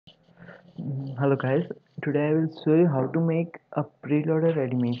Hello guys, today I will show you how to make a preloader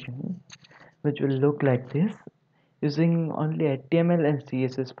animation which will look like this using only HTML and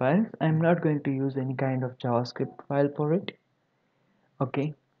CSS files. I'm not going to use any kind of JavaScript file for it.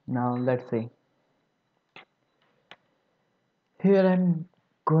 Okay, now let's see. Here I'm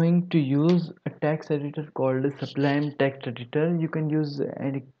going to use a text editor called Sublime Text Editor. You can use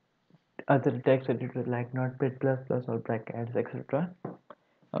any other text editor like Notepad++ or brackets, etc.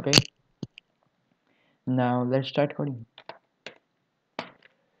 Okay, now let's start coding.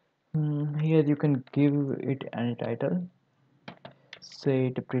 Here you can give it any title, say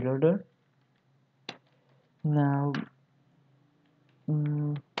it preloader. Now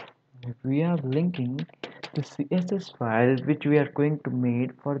we are linking the CSS file which we are going to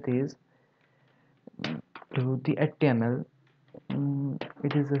make for this to the HTML.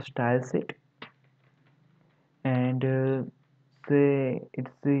 It is a style sheet, and say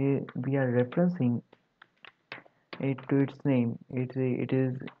it's the we are referencing it to its name. It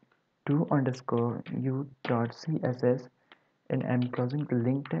is to underscore u dot css, and I'm closing the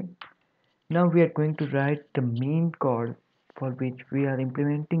link tag. Now we are going to write the main code for which we are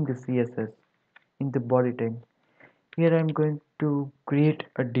implementing the CSS in the body tag. Here I'm going to create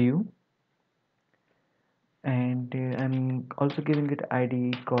a div, and I'm also giving it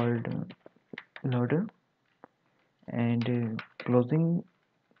ID called loader, and closing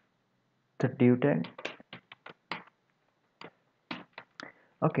the div tag.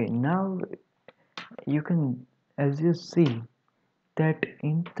 Okay, now you can, as you see, that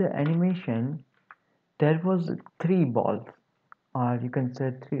in the animation there was three balls, or you can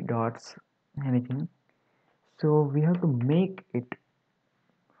say three dots, anything. So we have to make it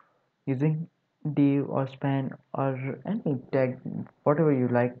using div or span or any tag, whatever you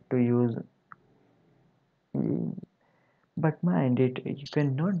like to use. But mind it, you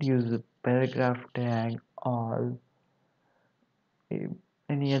cannot use a paragraph tag or uh,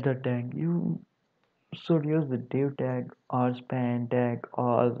 any other tag. You should use the div tag or span tag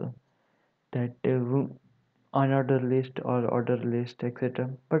or that unorder list or order list, etc.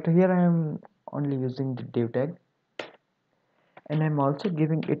 But here I am only using the div tag, and I'm also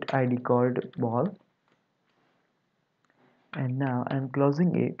giving it ID called ball, and now I'm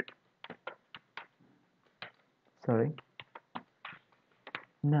closing it. Sorry.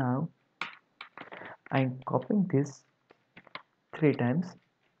 Now I'm copying this three times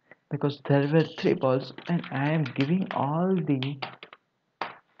because there were three balls, and I am giving all the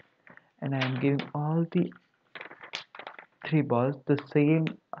three balls the same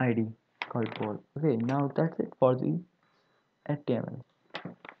ID called ball. Okay, now that's it for the HTML.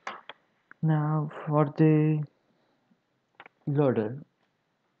 Now for the loader,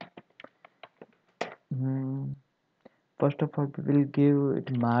 hmm, first of all we will give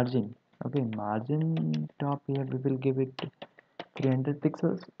it margin. Okay, margin top here we will give it 300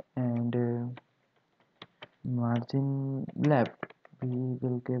 pixels, and margin left we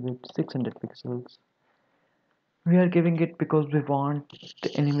will give it 600 pixels. We are giving it because we want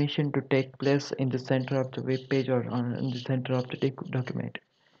the animation to take place in the center of the web page or in the center of the document.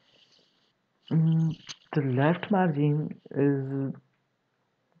 The left margin is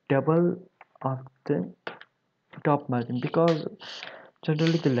double of the top margin because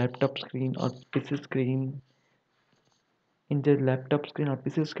generally the laptop screen or PC screen, in the laptop screen or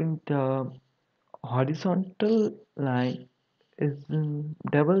PC screen, the horizontal line is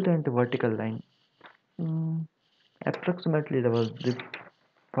double than the vertical line. Mm, Approximately double the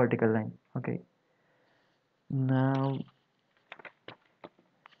vertical line. Okay. Now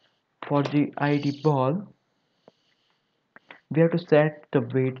for the ID ball, we have to set the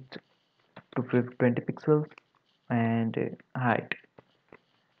width to 20 pixels and height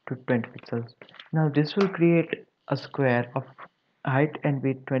to 20 pixels. Now this will create a square of height and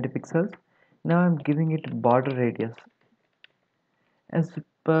width 20 pixels. Now I'm giving it border radius. As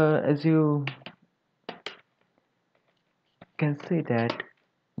you can see that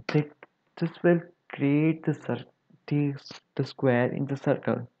th- this will create the square in the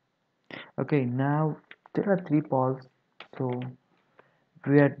circle. Okay, now there are three balls, so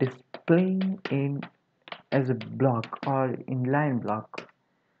we are displaying in as a block or inline block.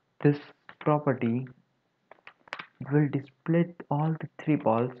 This property will display all the three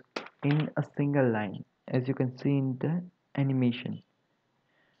balls in a single line, as you can see in the animation.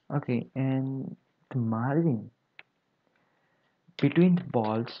 Okay, and the margin between the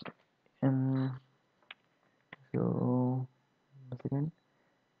balls, and so once again,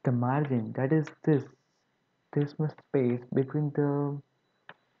 the margin, that is this much space between the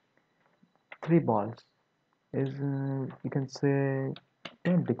three balls, is you can say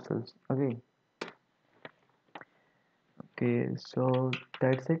 10 pixels. Okay, so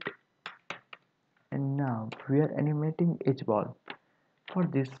that's it. And now we are animating each ball. For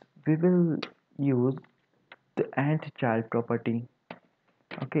this we will use the ant child property.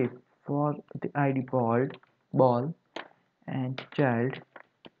 Okay, for the id ball and child,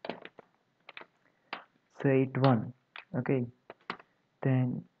 say it 1. Okay,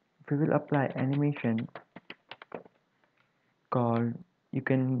 then we will apply animation called, you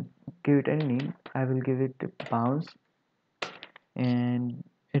can give it any name. I will give it bounce, and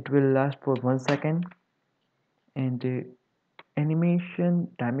it will last for 1 second. And the animation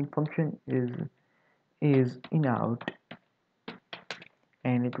timing function is in out,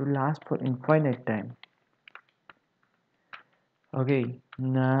 and it will last for infinite time. Okay,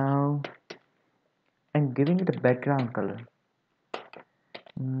 now I'm giving it a background color.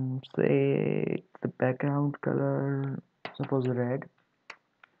 Say the background color, suppose red.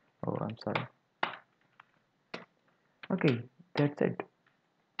 Oh, I'm sorry. Okay, that's it.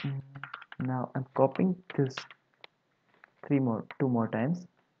 Mm, Now I'm copying this two more times.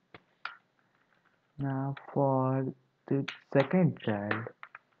 Now for the second child,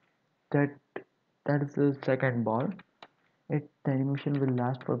 that that is the second ball. The animation will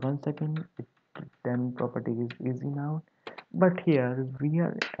last for 1 second. Then property is easy now. But here we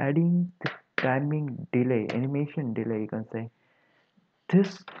are adding the timing delay, animation delay. You can say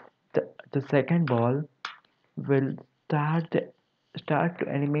this the second ball will start to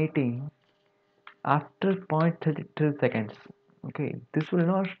animating after 0.33 seconds. Okay, this will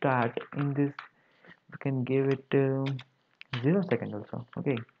not start in this. We can give it 0 second also.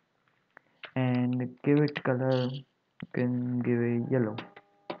 Okay, and give it color. You can give a yellow.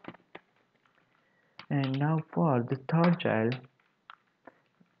 And now for the third child,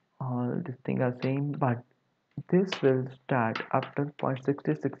 all these things are same, but this will start after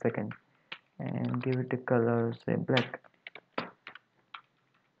 0.66 seconds, and give it a color, say black.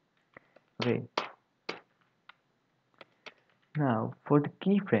 Okay, now for the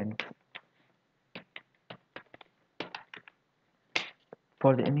keyframes,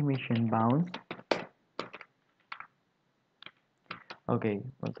 for the animation bounce. Okay,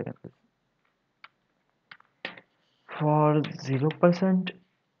 1 second please. For 0%,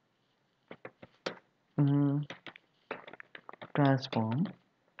 mm, transform,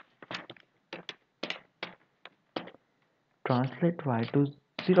 translate y to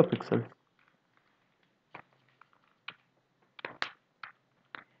 0 pixels,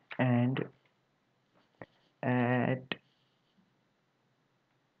 and at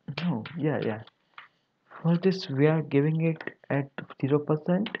no, yeah. For this, we are giving it at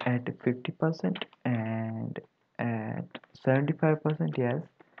 0%, at 50%, and at 75%, yes,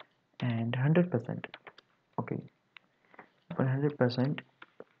 and 100%. Okay, 100%,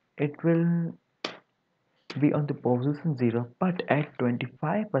 it will be on the position 0, but at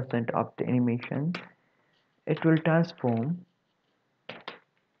 25% of the animation, it will transform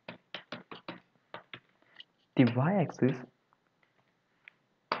the y-axis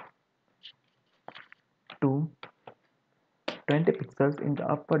to 20 pixels in the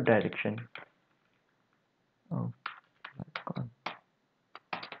upward direction. Oh my god,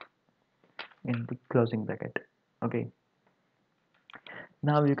 in the closing bracket. Okay,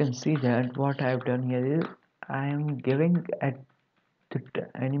 now you can see that what I have done here is I am giving at the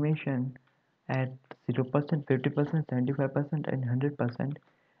animation at 0%, 50%, 75%, and 100%.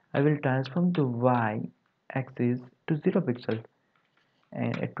 I will transform the y axis to 0 pixels,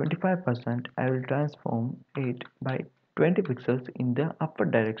 and at 25% I will transform it by 20 pixels in the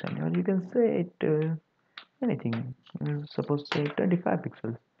upward direction, or you can say it anything. Suppose say 25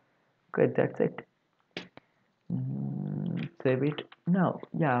 pixels. Okay, that's it. Save it now.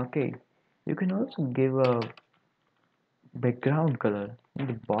 Yeah, okay, you can also give a background color in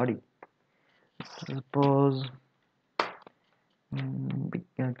the body. Suppose we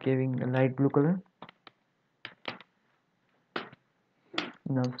are giving a light blue color.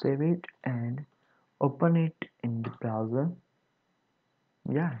 Now save it and open it in the browser.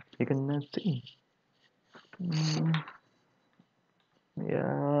 Yeah, you can now see. Mm,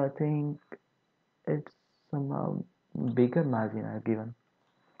 yeah, I think it's somehow bigger margin I've given.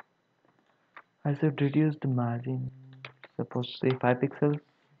 I should reduce the margin, suppose say 5 pixels,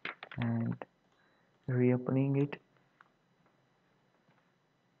 and reopening it.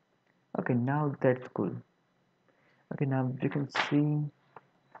 Okay, now that's cool. Okay, now you can see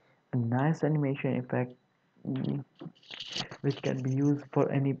a nice animation effect, mm, which can be used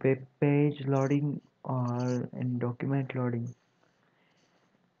for any web page loading or any document loading.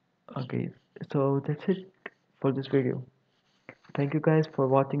 Okay, so that's it for this video. Thank you guys for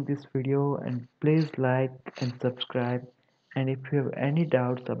watching this video, and please like and subscribe. And if you have any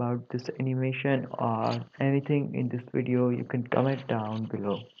doubts about this animation or anything in this video, you can comment down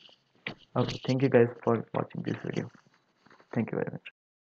below. Okay, thank you guys for watching this video. Thank you very much.